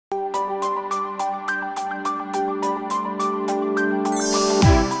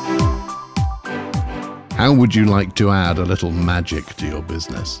How would you like to add a little magic to your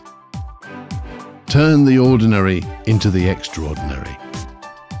business? Turn the ordinary into the extraordinary.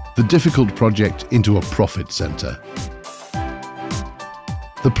 The difficult project into a profit center.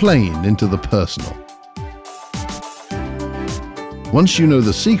 The plain into the personal. Once you know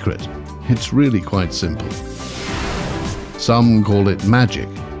the secret, it's really quite simple. Some call it magic.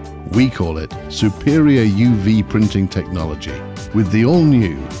 We call it superior UV printing technology with the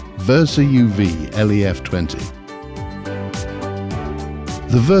all-new VersaUV LEF 20.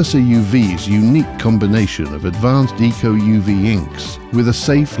 The VersaUV's unique combination of advanced eco-UV inks with a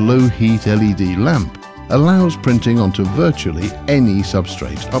safe low-heat LED lamp allows printing onto virtually any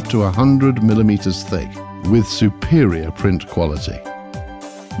substrate up to 100 mm thick with superior print quality.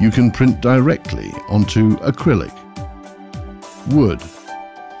 You can print directly onto acrylic, wood,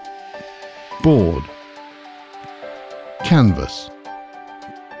 board, canvas,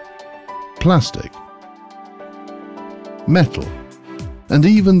 plastic, metal, and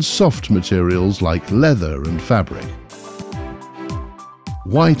even soft materials like leather and fabric.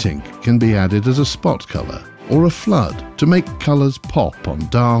 White ink can be added as a spot color or a flood to make colors pop on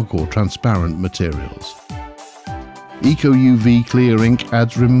dark or transparent materials. Eco-UV clear ink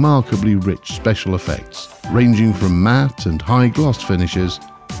adds remarkably rich special effects, ranging from matte and high gloss finishes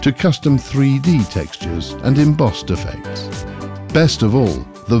to custom 3D textures and embossed effects. Best of all,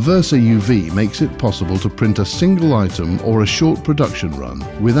 the VersaUV makes it possible to print a single item or a short production run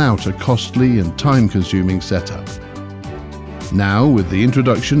without a costly and time-consuming setup. Now, with the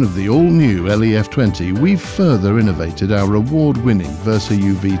introduction of the all-new LEF 20, we've further innovated our award-winning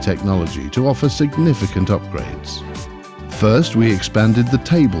VersaUV technology to offer significant upgrades. First, we expanded the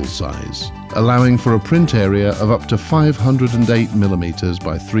table size, allowing for a print area of up to 508 mm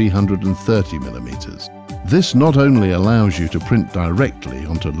by 330 mm. This not only allows you to print directly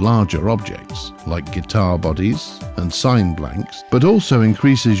onto larger objects, like guitar bodies and sign blanks, but also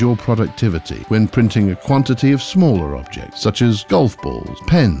increases your productivity when printing a quantity of smaller objects, such as golf balls,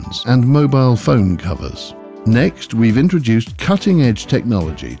 pens, and mobile phone covers. Next, we've introduced cutting-edge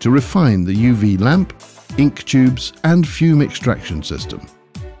technology to refine the UV lamp, ink tubes, and fume extraction system.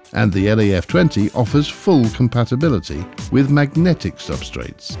 And the LEF 20 offers full compatibility with magnetic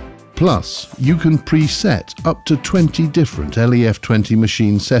substrates. Plus, you can preset up to 20 different LEF 20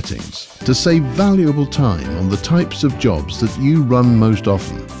 machine settings to save valuable time on the types of jobs that you run most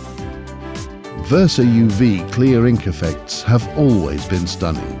often. VersaUV clear ink effects have always been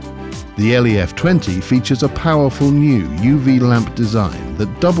stunning. The LEF 20 features a powerful new UV lamp design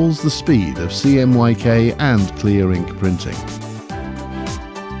that doubles the speed of CMYK and clear ink printing.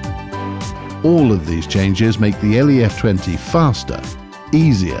 All of these changes make the LEF 20 faster,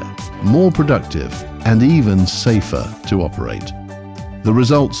 easier, more productive, and even safer to operate. The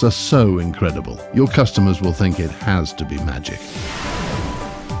results are so incredible, your customers will think it has to be magic.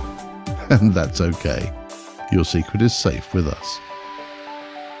 And that's okay. Your secret is safe with us.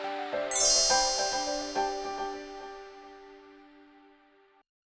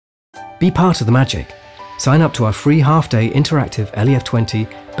 Be part of the magic. Sign up to our free half-day interactive LEF 20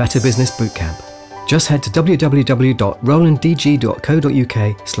 Better Business Bootcamp. Just head to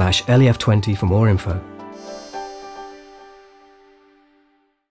www.rolanddg.co.uk/LEF20 for more info.